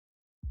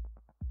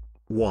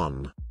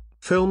1.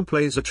 Film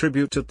plays a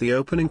tribute at the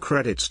opening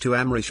credits to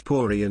Amrish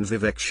Puri and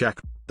Vivek Shak.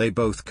 They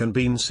both can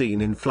be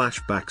seen in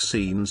flashback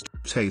scenes.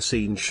 A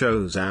scene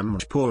shows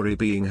Amrish Puri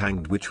being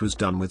hanged, which was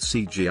done with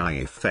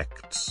CGI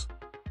effects.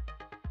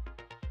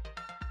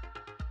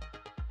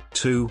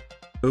 2.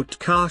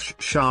 Utkarsh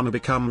Sharma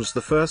becomes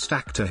the first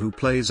actor who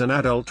plays an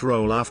adult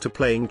role after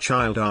playing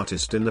child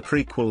artist in the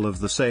prequel of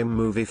the same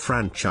movie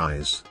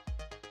franchise.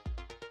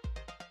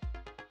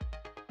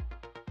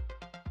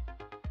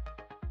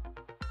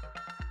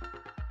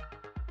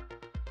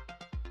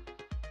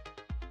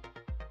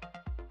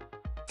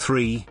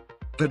 3.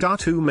 Gadar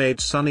 2 made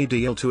Sunny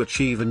Deol to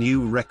achieve a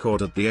new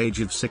record at the age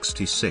of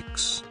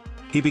 66.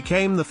 He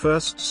became the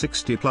first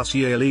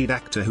 60-plus-year lead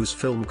actor whose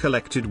film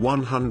collected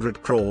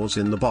 100 crores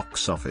in the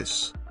box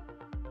office.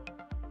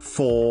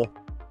 4.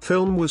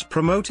 Film was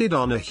promoted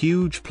on a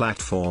huge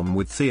platform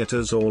with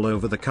theaters all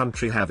over the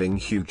country having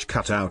huge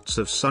cutouts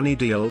of Sunny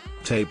Deol.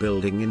 A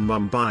building in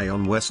Mumbai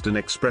on Western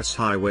Express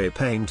Highway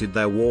painted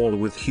their wall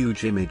with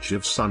huge image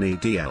of Sunny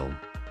Deol.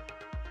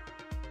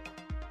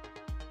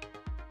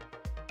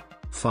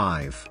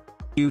 5.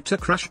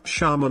 Utkarsh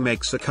Sharma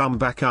makes a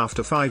comeback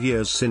after 5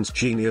 years since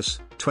Genius,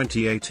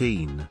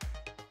 2018.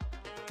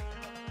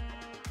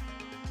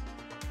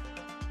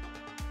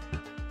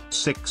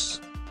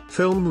 6.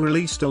 Film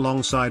released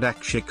alongside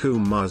Akshay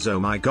Kumar's Oh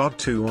My God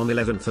 2 on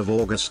 11th of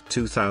August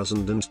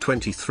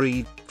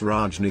 2023.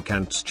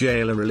 Rajnikant's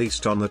Jailer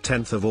released on the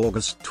 10th of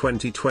August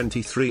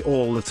 2023.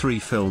 All the three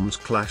films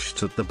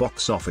clashed at the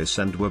box office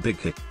and were big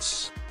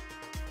hits.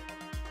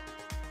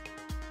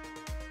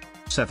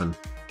 7.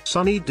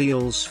 Sunny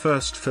Deol's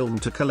first film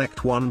to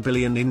collect 1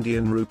 billion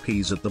Indian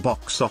rupees at the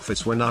box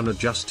office when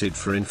unadjusted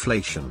for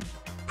inflation.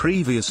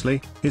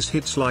 Previously, his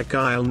hits like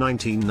Aisle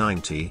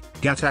 1990,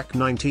 Gatak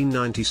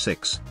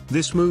 1996,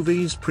 this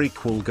movie's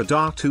prequel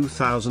Gadar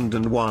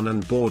 2001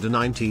 and Border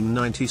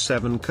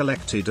 1997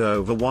 collected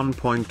over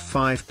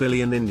 1.5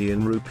 billion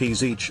Indian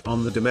rupees each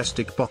on the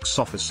domestic box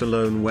office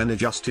alone when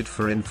adjusted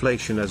for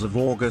inflation as of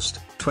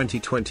August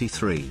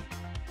 2023.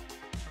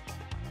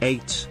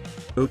 8.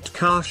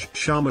 Utkarsh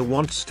Sharma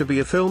wants to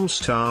be a film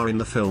star in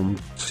the film.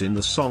 In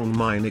the song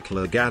My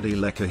Nikla Gadi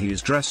Lekha he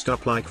is dressed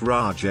up like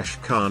Rajesh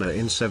Khanna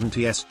in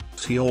 70s.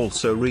 He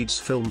also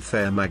reads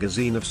Filmfare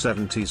magazine of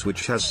 70s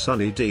which has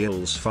Sunny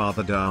Deol's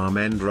father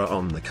Dharmendra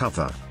on the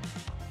cover.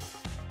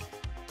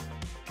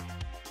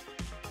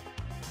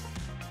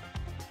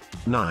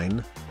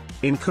 9.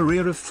 In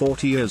career of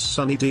 40 years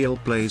Sunny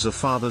Deol plays a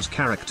father's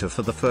character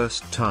for the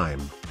first time.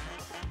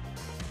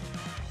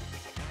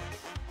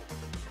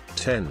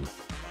 10.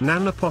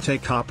 Nana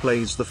Patekar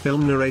plays the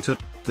film narrator.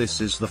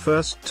 This is the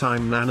first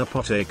time Nana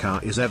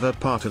Patekar is ever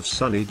part of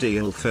Sunny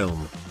Deol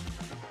film.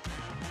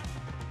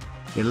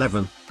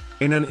 11.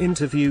 In an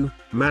interview,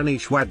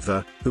 Manish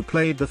Wadhwa, who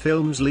played the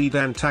film's lead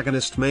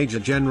antagonist Major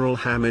General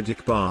Hamid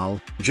Iqbal,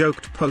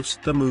 joked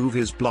post the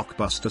movie's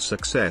blockbuster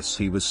success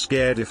he was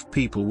scared if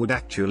people would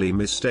actually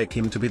mistake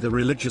him to be the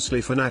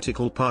religiously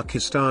fanatical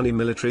Pakistani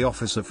military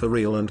officer for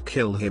real and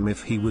kill him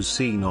if he was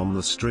seen on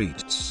the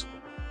streets.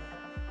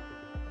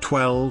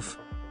 12.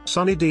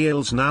 Sunny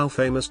Deol's now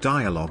famous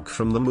dialogue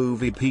from the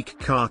movie Peek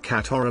Ka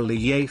Katora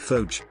Liye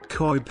Foj,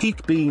 Koi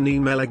Peek Beanie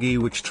Melagi,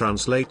 which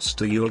translates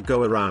to "You'll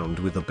go around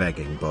with a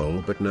begging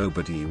bowl but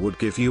nobody would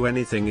give you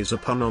anything," is a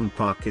pun on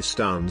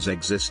Pakistan's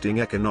existing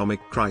economic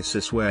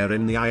crisis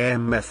wherein the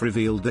IMF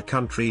revealed the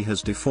country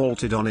has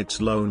defaulted on its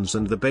loans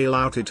and the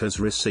bailout it has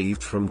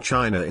received from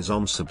China is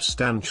on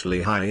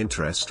substantially high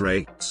interest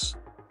rates.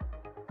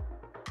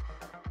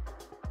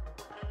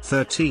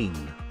 13.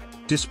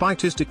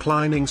 Despite his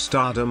declining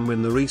stardom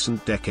in the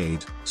recent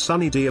decade,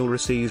 Sunny Deol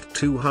received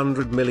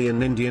 200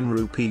 million Indian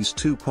rupees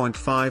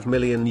 $2.5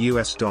 million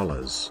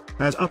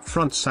as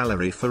upfront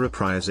salary for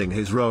reprising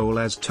his role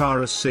as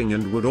Tara Singh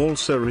and would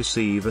also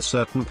receive a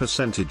certain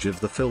percentage of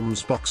the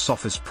film's box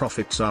office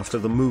profits after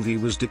the movie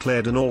was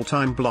declared an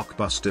all-time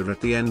blockbuster at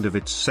the end of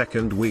its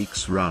second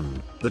week's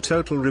run, the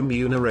total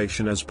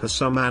remuneration as per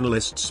some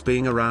analysts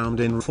being around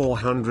in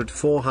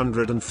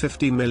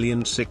 $450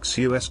 million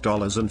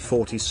 $6 and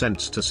 40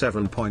 cents to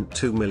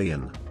 $7.2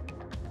 million.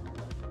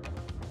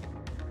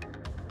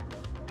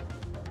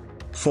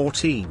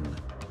 14.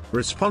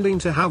 Responding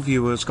to how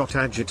viewers got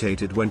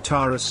agitated when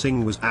Tara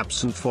Singh was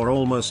absent for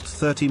almost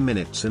 30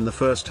 minutes in the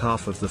first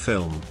half of the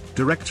film,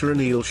 director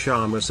Anil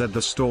Sharma said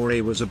the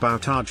story was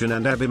about Arjun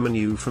and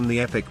Abhimanyu from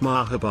the epic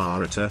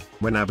Mahabharata.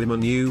 When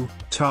Abhimanyu,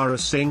 Tara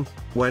Singh,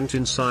 went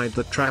inside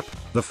the trap,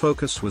 the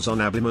focus was on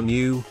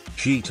Abhimanyu,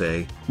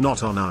 Jite,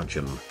 not on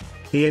Arjun.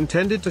 He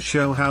intended to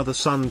show how the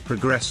son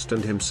progressed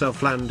and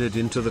himself landed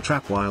into the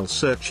trap while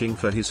searching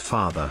for his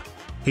father.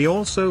 He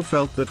also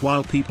felt that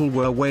while people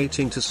were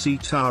waiting to see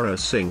Tara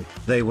Singh,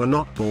 they were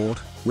not bored,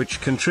 which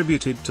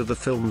contributed to the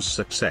film's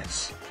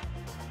success.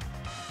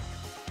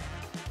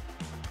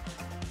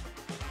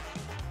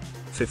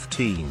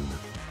 15.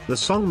 The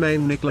song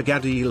Main Nikla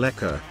Gadi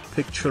Lekha,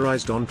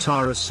 picturized on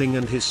Tara Singh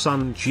and his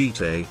son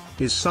Jite,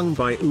 is sung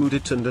by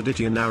Udit and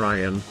Aditya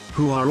Narayan,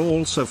 who are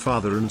also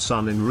father and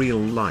son in real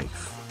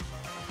life.